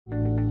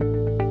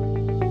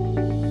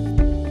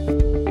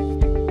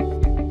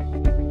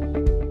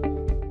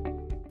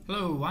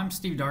I'm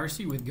Steve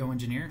Darcey with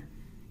GoEngineer,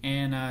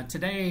 and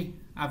today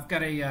I've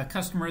got a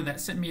customer that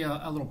sent me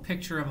a little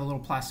picture of a little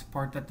plastic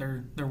part that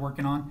they're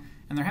working on,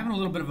 and they're having a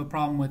little bit of a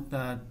problem with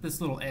this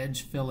little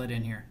edge fillet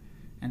in here.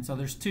 And so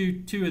there's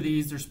two of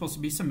these. They're supposed to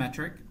be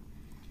symmetric,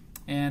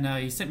 and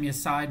he sent me a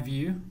side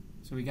view,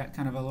 so we got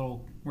kind of a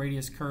little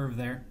radius curve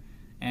there,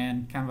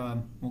 and kind of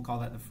a, we'll call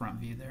that the front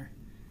view there.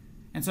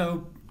 And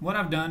so what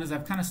I've done is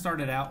I've kind of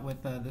started out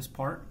with this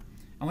part.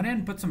 I went ahead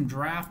and put some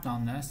draft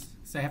on this,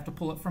 so I have to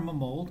pull it from a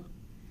mold.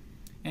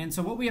 And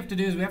so what we have to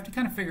do is we have to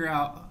kind of figure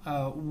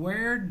out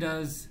where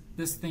does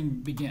this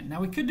thing begin.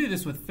 Now we could do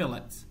this with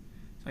fillets.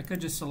 So I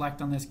could just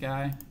select on this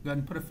guy, go ahead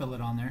and put a fillet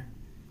on there.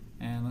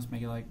 And let's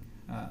make it like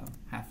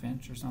 ½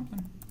 inch or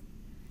something.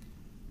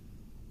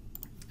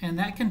 And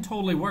that can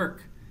totally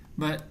work,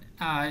 but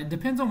it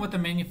depends on what the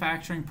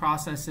manufacturing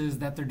process is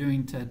that they're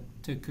doing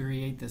to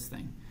create this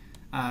thing.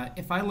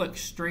 If I look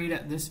straight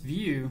at this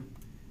view,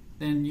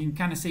 then you can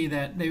kind of see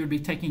that they would be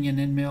taking an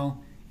end mill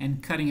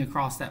and cutting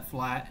across that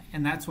flat,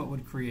 and that's what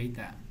would create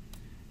that.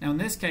 Now in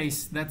this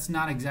case, that's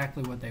not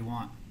exactly what they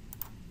want.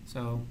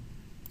 So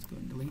let's go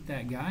ahead and delete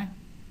that guy.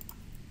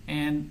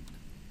 And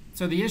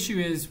so the issue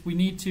is we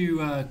need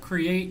to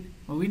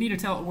we need to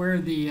tell it where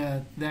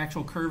the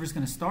actual curve is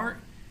going to start,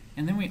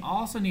 and then we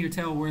also need to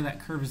tell where that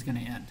curve is going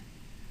to end.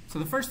 So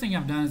the first thing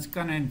I've done is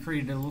gone ahead and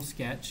created a little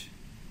sketch,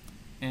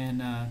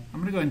 and I'm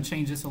going to go ahead and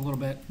change this a little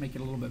bit, make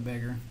it a little bit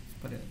bigger.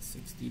 Put it at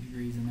 60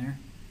 degrees in there,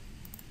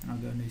 and I'll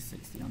go and do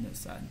 60 on this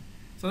side.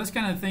 So this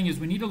kind of thing is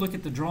we need to look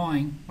at the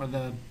drawing or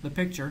the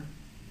picture,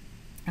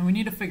 and we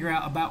need to figure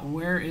out about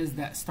where is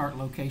that start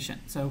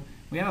location. So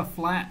we have a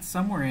flat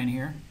somewhere in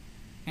here,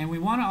 and we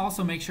want to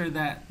also make sure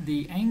that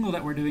the angle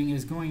that we're doing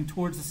is going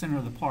towards the center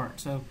of the part.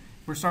 So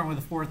if we're starting with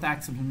a 4th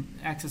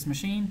axis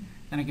machine,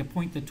 then I can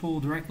point the tool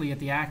directly at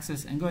the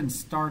axis and go ahead and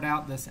start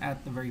out this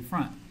at the very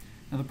front.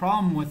 Now the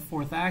problem with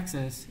 4th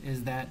axis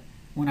is that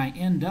when I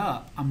end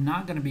up, I'm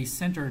not going to be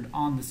centered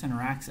on the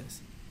center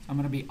axis. So I'm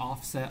going to be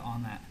offset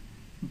on that.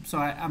 So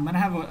I'm going to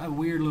have a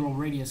weird little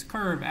radius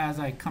curve as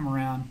I come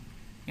around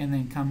and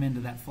then come into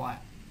that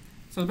flat.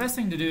 So the best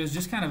thing to do is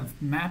just kind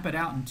of map it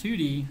out in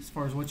 2D as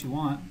far as what you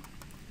want.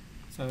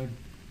 So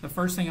the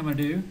first thing I'm going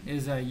to do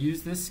is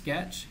use this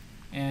sketch,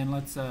 and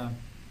let's go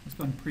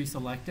and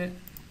pre-select it.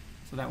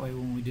 So that way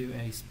when we do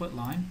a split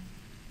line,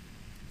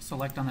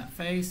 select on that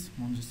face,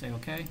 we'll just say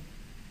OK.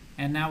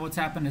 And now what's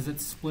happened is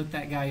it's split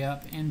that guy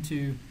up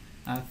into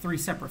 3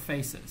 separate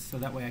faces, so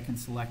that way I can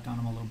select on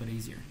them a little bit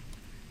easier.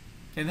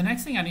 Okay, the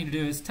next thing I need to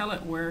do is tell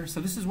it where,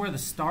 so this is where the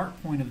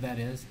start point of that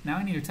is. Now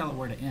I need to tell it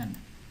where to end.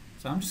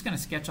 So I'm just going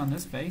to sketch on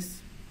this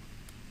face.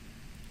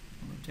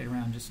 I'll rotate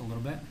around just a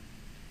little bit.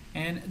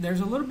 And there's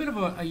a little bit of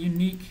a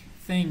unique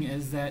thing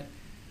is that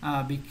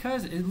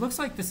because it looks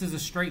like this is a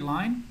straight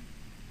line,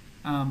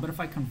 but if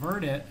I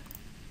convert it,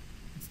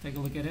 let's take a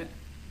look at it.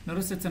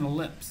 Notice it's an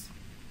ellipse.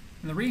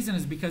 And the reason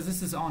is because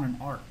this is on an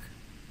arc.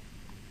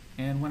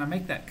 And when I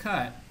make that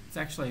cut, it's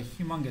actually a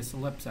humongous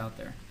ellipse out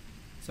there.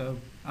 So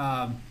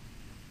I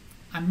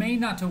may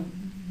not to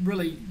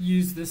really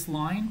use this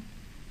line.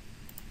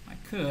 I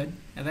could,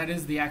 and that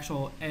is the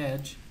actual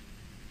edge.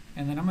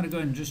 And then I'm going to go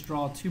ahead and just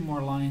draw 2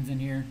 more lines in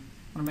here.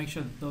 I want to make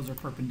sure that those are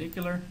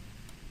perpendicular.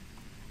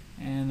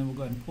 And then we'll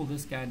go ahead and pull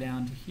this guy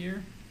down to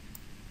here.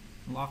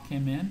 Lock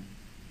him in.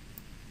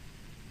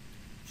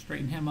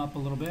 Straighten him up a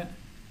little bit.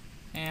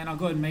 And I'll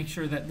go ahead and make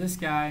sure that this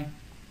guy.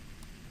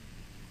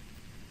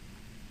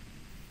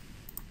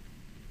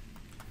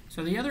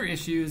 So the other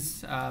issue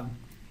is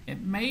it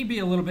may be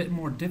a little bit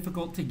more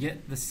difficult to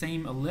get the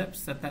same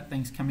ellipse that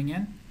thing's coming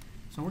in.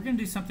 So we're going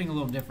to do something a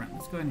little different.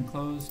 Let's go ahead and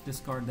close,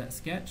 discard that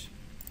sketch.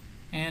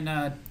 And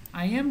I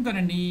am going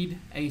to need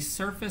a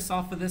surface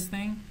off of this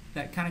thing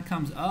that kind of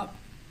comes up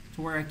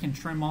to where I can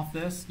trim off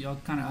this.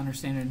 You'll kind of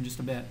understand it in just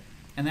a bit.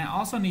 And then I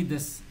also need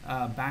this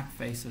back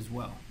face as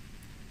well.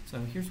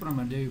 So here's what I'm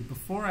going to do.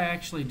 Before I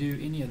actually do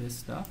any of this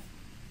stuff,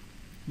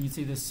 you can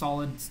see this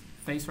solid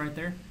face right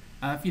there.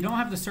 If you don't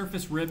have the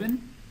surface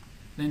ribbon,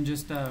 then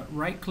just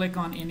right-click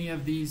on any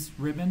of these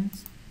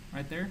ribbons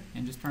right there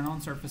and just turn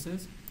on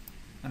surfaces.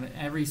 And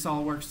every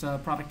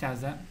SOLIDWORKS product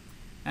has that.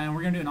 And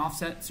we're going to do an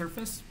offset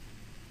surface.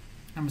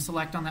 I'm going to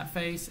select on that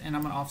face, and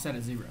I'm going to offset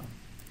at 0. So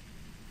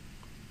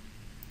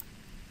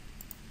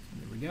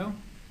there we go.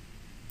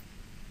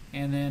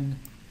 And then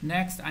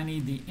next, I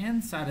need the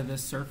inside of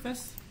this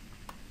surface.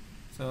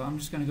 So I'm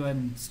just going to go ahead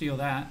and steal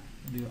that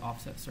and do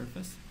offset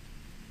surface.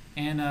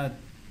 And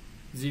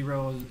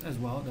 0 as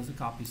well, it does a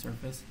copy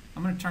surface.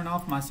 I'm going to turn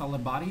off my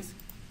solid bodies.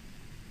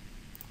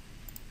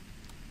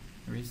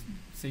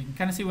 So you can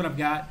kind of see what I've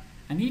got.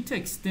 I need to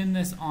extend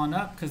this on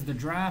up because the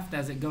draft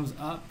as it goes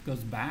up goes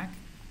back.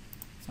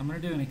 So I'm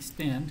going to do an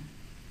extend.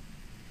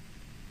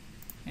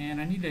 And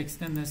I need to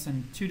extend this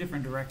in 2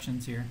 different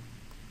directions here.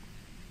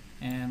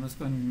 And let's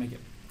go ahead and make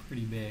it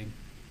pretty big.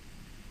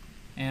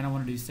 And I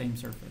want to do same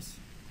surface.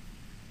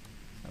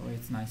 That way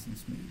it's nice and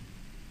smooth.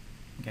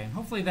 Okay, and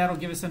hopefully that'll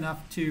give us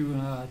enough to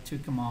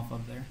come off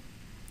of there.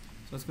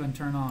 So let's go ahead and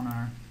turn on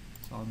our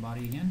solid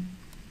body again.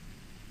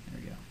 There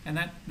we go. And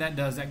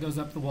that goes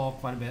up the wall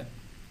quite a bit.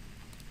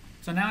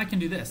 So now I can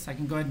do this. I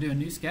can go ahead and do a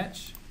new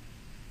sketch.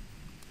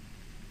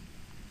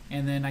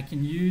 And then I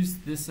can use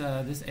this,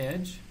 this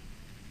edge.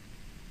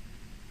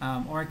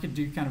 Or I could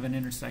do kind of an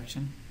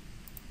intersection.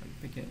 I can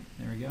pick it,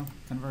 there we go,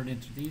 convert it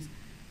into these.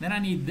 Then I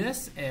need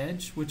this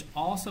edge, which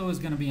also is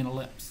going to be an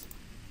ellipse.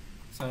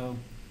 So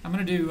I'm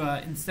going to do,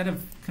 instead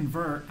of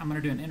convert, I'm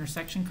going to do an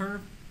intersection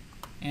curve.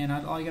 And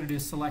all you got to do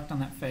is select on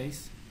that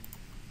face.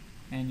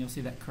 And you'll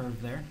see that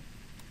curve there.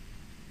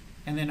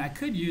 And then I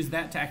could use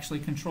that to actually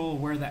control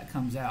where that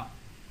comes out.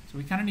 So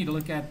we kind of need to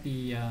look at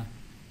the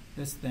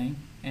this thing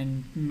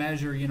and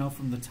measure, you know,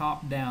 from the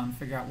top down,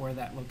 figure out where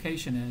that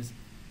location is,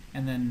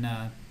 and then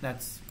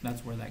that's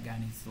where that guy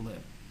needs to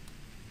live.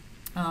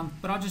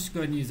 But I'll just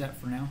go ahead and use that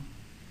for now.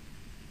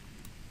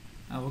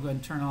 We'll go ahead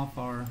and turn off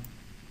our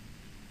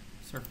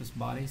surface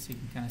body so you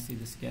can kind of see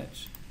the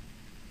sketch.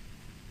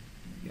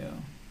 There we go.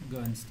 We'll go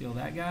ahead and steal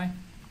that guy,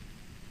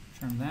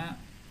 trim that.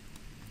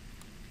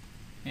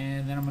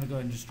 And then I'm going to go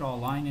ahead and just draw a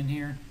line in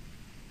here.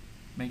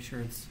 Make sure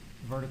it's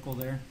vertical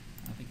there.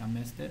 I think I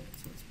missed it,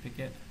 so let's pick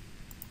it.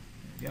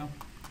 There we go.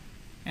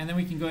 And then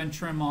we can go ahead and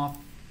trim off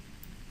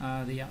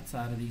the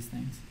outside of these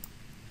things.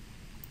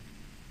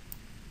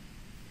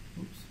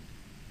 Oops.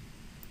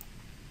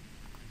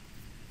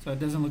 So it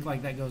doesn't look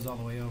like that goes all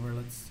the way over.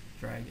 Let's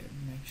drag it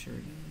and make sure it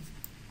does.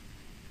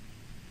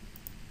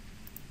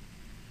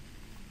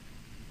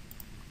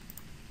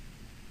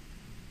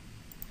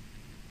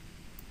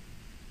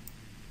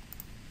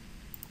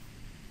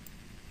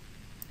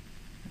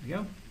 There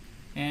we go.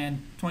 And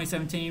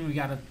 2017, we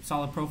got a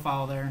solid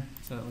profile there,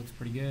 so that looks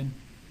pretty good.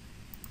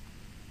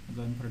 We'll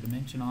go ahead and put a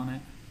dimension on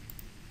it.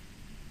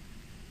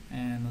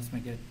 And let's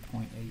make it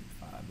 0.85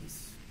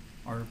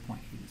 or 0.8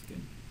 is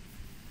good.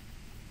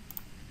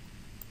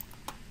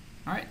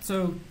 Alright,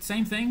 so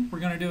same thing. We're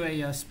going to do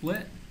a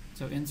split.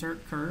 So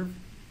insert curve,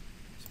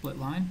 split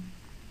line,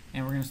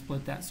 and we're going to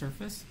split that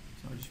surface.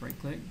 So I'll just right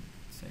click,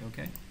 say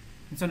OK.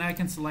 And so now I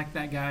can select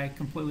that guy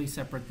completely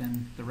separate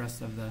than the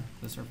rest of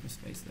the surface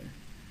face there.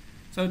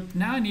 So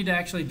now I need to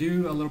actually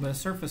do a little bit of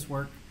surface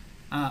work.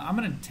 I'm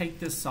going to take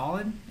this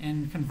solid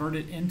and convert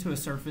it into a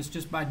surface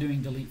just by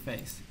doing delete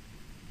face.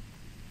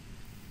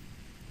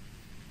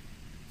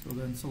 So we'll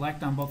go ahead and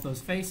select on both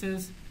those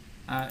faces.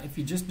 If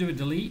you just do a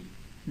delete,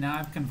 now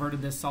I've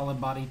converted this solid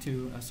body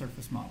to a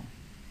surface model.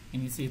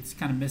 And you see it's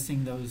kind of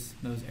missing those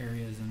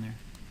areas in there.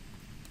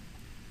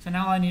 So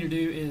now all I need to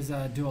do is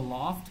do a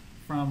loft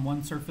from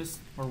one surface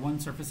or one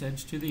surface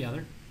edge to the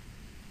other.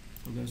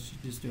 So we'll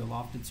just do a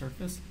lofted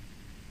surface.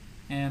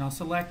 And I'll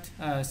select,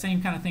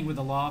 same kind of thing with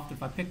the loft.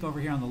 If I pick over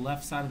here on the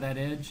left side of that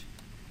edge,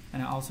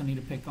 and I also need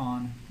to pick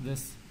on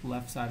this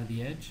left side of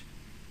the edge.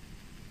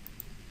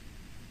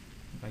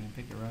 If I can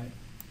pick it right.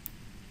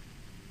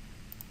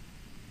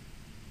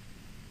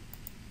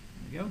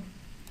 There we go.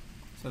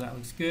 So that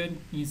looks good.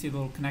 You can see the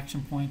little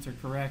connection points are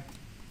correct.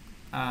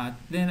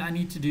 Then I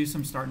need to do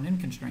some start and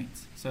end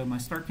constraints. So my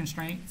start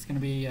constraint is going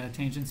to be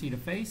tangency to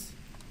face.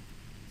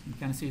 So you can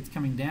kind of see it's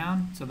coming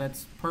down, so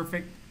that's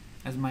perfect.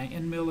 As my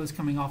end mill is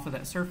coming off of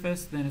that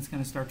surface, then it's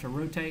going to start to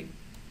rotate.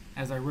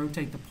 As I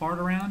rotate the part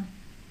around,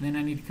 then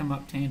I need to come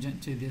up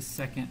tangent to this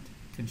second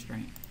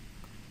constraint.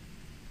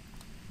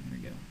 There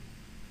we go.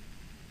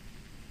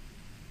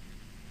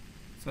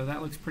 So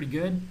that looks pretty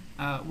good.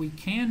 We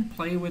can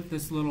play with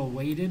this little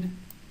weighted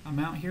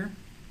amount here.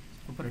 So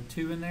we'll put a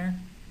 2 in there.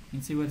 You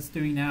can see what it's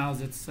doing now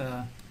is it's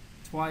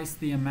twice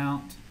the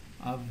amount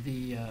of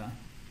the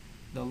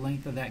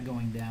length of that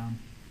going down.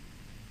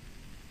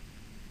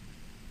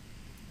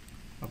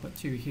 I'll put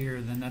 2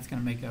 here, then that's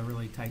going to make a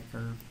really tight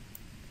curve.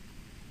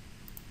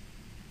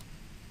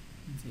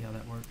 Let's see how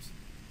that works.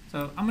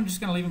 So I'm just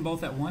going to leave them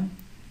both at 1.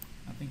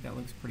 I think that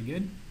looks pretty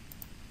good.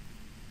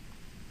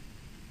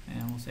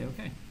 And we'll say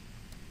OK.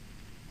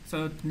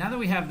 So now that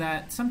we have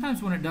that,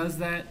 sometimes when it does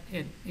that,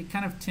 it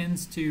kind of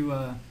tends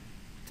to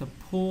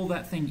pull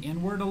that thing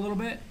inward a little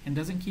bit and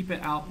doesn't keep it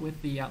out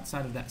with the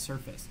outside of that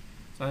surface.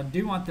 So I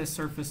do want this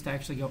surface to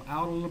actually go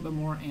out a little bit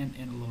more and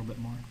in a little bit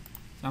more.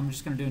 So I'm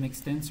just going to do an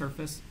extend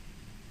surface.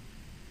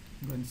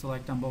 Go ahead and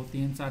select on both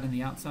the inside and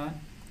the outside.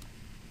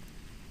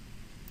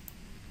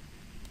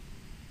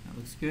 That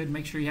looks good.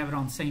 Make sure you have it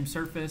on the same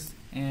surface.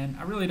 And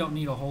I really don't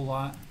need a whole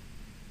lot.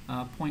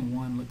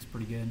 0.1 looks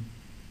pretty good.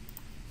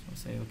 So I'll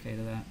say OK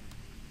to that.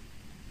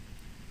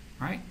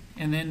 Alright,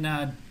 and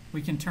then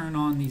we can turn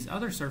on these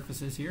other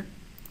surfaces here.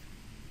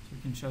 So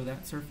we can show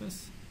that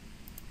surface.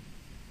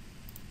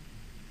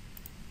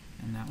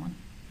 And that one.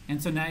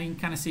 And so now you can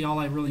kind of see all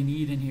I really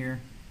need in here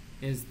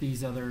is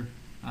these other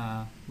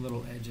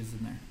little edges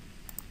in there.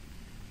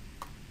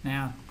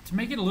 Now, to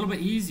make it a little bit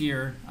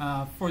easier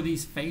for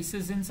these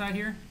faces inside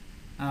here,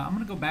 I'm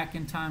going to go back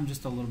in time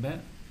just a little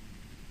bit,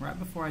 right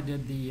before I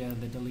did the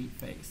delete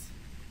face.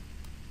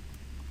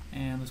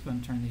 And let's go ahead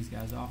and turn these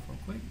guys off real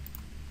quick.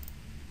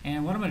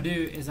 And what I'm going to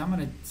do is I'm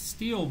going to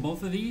steal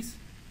both of these.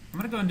 I'm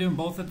going to go and do them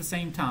both at the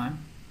same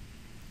time.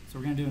 So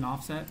we're going to do an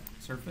offset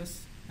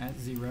surface at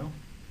 0.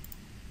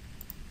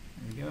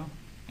 There we go.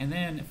 And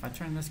then if I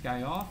turn this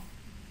guy off,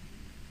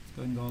 let's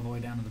go ahead and go all the way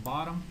down to the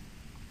bottom.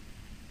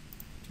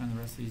 Turn the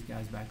rest of these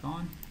guys back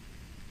on.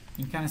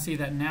 You can kind of see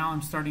that now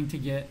I'm starting to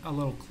get a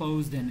little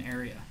closed in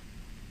area.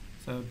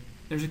 So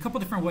there's a couple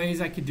different ways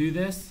I could do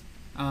this.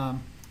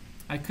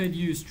 I could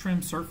use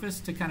trim surface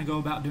to kind of go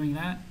about doing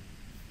that,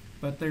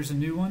 but there's a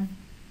new one.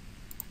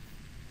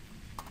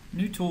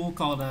 New tool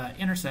called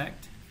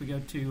intersect. If we go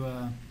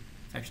to,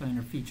 it's actually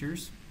under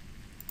features,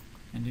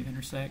 and do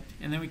intersect,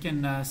 and then we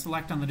can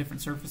select on the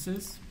different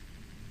surfaces.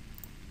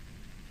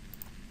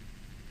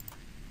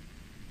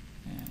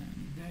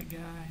 And that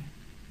guy.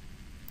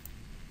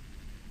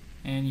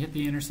 And you hit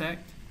the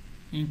intersect.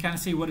 And you can kind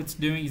of see what it's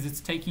doing is it's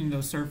taking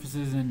those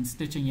surfaces and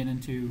stitching it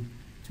into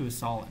a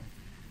solid.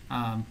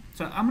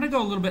 So I'm going to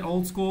go a little bit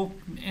old school,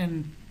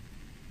 and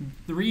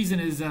the reason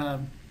is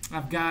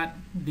I've got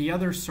the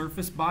other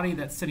surface body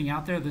that's sitting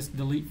out there, this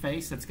delete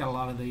face that's got a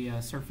lot of the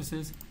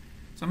surfaces.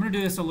 So I'm going to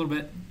do this a little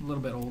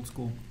bit old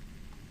school.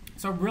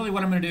 So really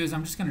what I'm going to do is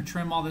I'm just going to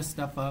trim all this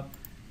stuff up.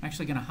 I'm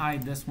actually going to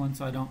hide this one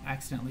so I don't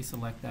accidentally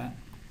select that.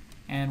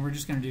 And we're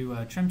just going to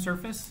do trim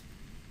surface.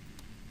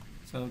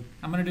 So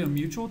I'm going to do a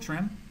mutual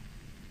trim.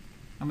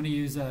 I'm going to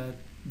use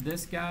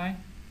this guy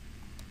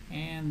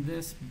and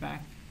this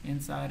back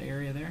inside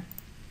area there.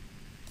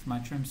 It's my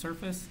trim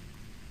surface.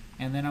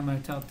 And then I'm going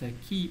to tell it to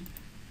keep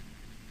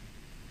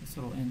this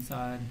little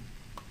inside.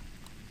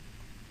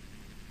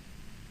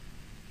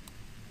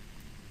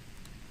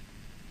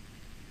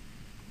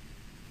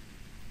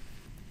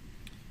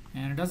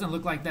 And it doesn't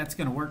look like that's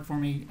going to work for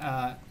me.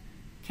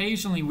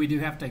 Occasionally we do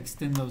have to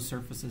extend those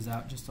surfaces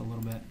out just a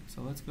little bit.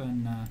 So let's go ahead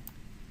and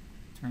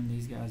turn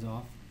these guys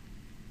off.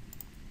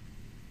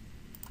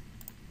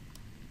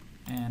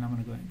 And I'm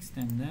going to go ahead and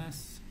extend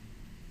this.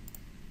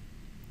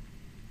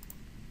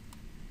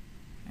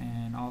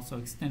 And also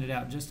extend it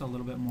out just a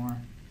little bit more.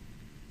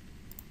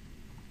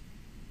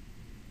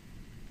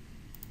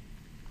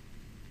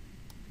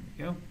 There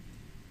we go.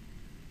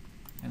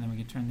 And then we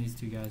can turn these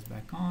two guys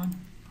back on.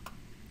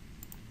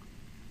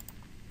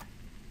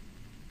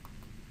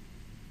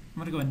 I'm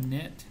going to go and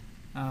knit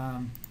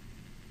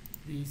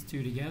these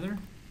two together.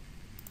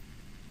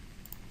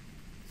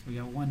 So we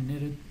got one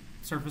knitted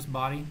surface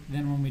body.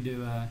 Then when we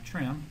do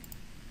trim,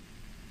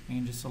 we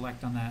can just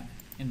select on that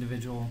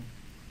individual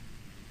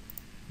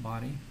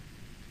body.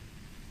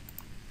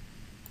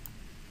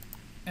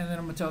 And then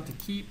I'm going to tell it to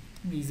keep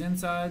these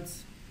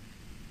insides.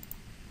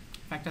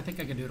 In fact, I think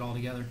I could do it all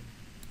together.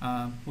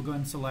 We'll go ahead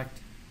and select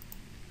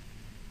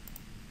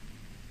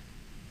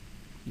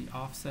the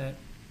offset.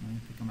 Let me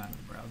pick them out of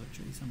the browser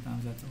tree.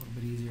 Sometimes that's a little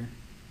bit easier.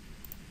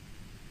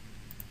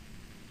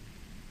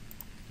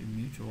 Do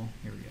mutual.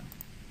 Here we go.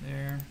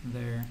 There,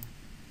 there,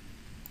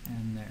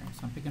 and there.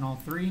 So I'm picking all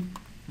three.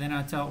 Then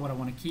I tell it what I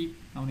want to keep.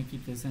 I want to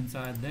keep this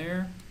inside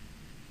there.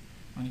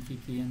 I want to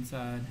keep the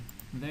inside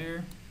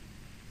there,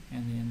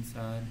 and the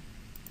inside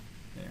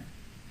there.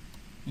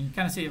 And you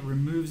kind of see it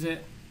removes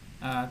it.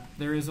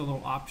 There is a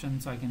little option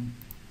so I can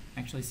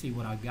actually see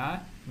what I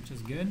got, which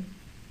is good.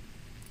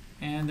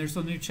 And there's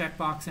a new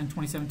checkbox in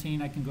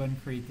 2017. I can go ahead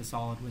and create the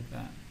solid with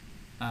that.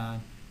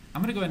 I'm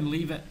going to go ahead and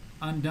leave it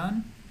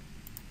undone.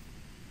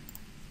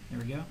 There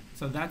we go.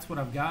 So that's what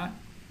I've got.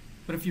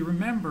 But if you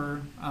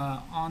remember,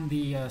 on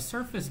the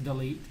surface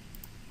delete,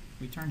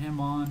 we turn him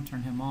on,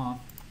 turn him off.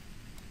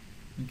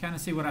 You can kind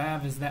of see what I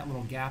have is that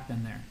little gap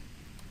in there.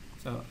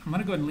 So I'm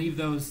going to go ahead and leave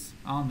those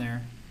on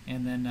there,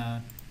 and then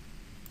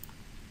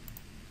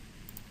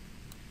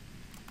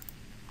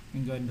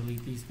you can go ahead and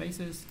delete these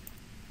faces.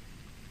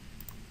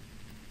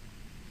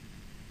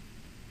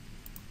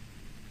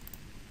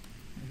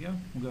 There we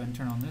go. We'll go ahead and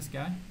turn on this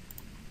guy.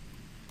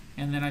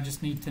 And then I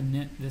just need to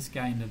knit this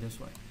guy into this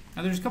way.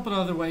 Now there's a couple of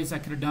other ways I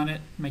could have done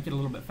it, make it a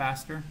little bit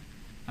faster.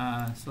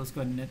 So let's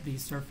go ahead and knit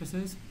these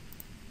surfaces.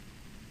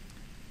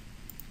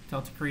 Tell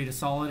it to create a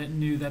solid. It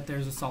knew that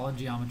there's a solid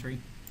geometry.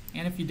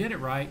 And if you did it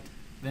right,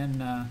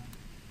 then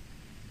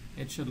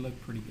it should look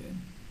pretty good.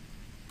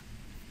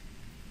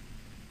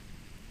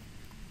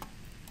 So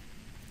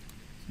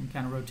you can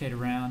kind of rotate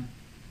around.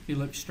 If you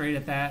look straight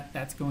at that,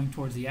 that's going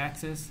towards the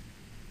axis.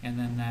 And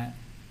then that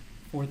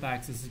fourth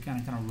axis is kind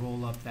of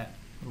roll up that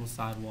little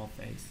sidewall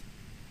face.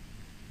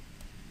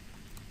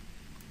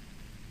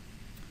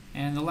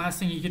 And the last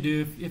thing you could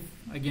do, if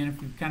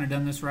you've kind of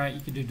done this right,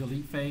 you could do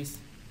delete face.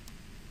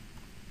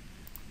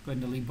 Go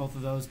ahead and delete both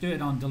of those. Do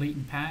it on delete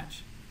and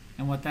patch,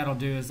 and what that'll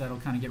do is that'll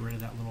kind of get rid of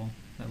that little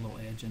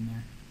edge in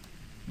there,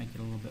 make it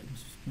a little bit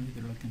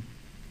smoother looking.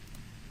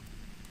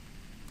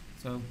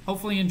 So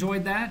hopefully you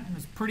enjoyed that. It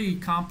was a pretty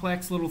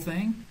complex little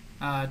thing,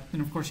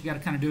 and of course you got to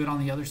kind of do it on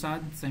the other side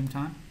at the same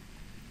time.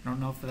 I don't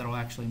know if that'll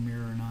actually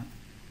mirror or not,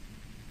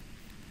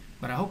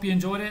 but I hope you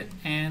enjoyed it,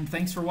 and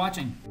thanks for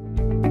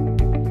watching.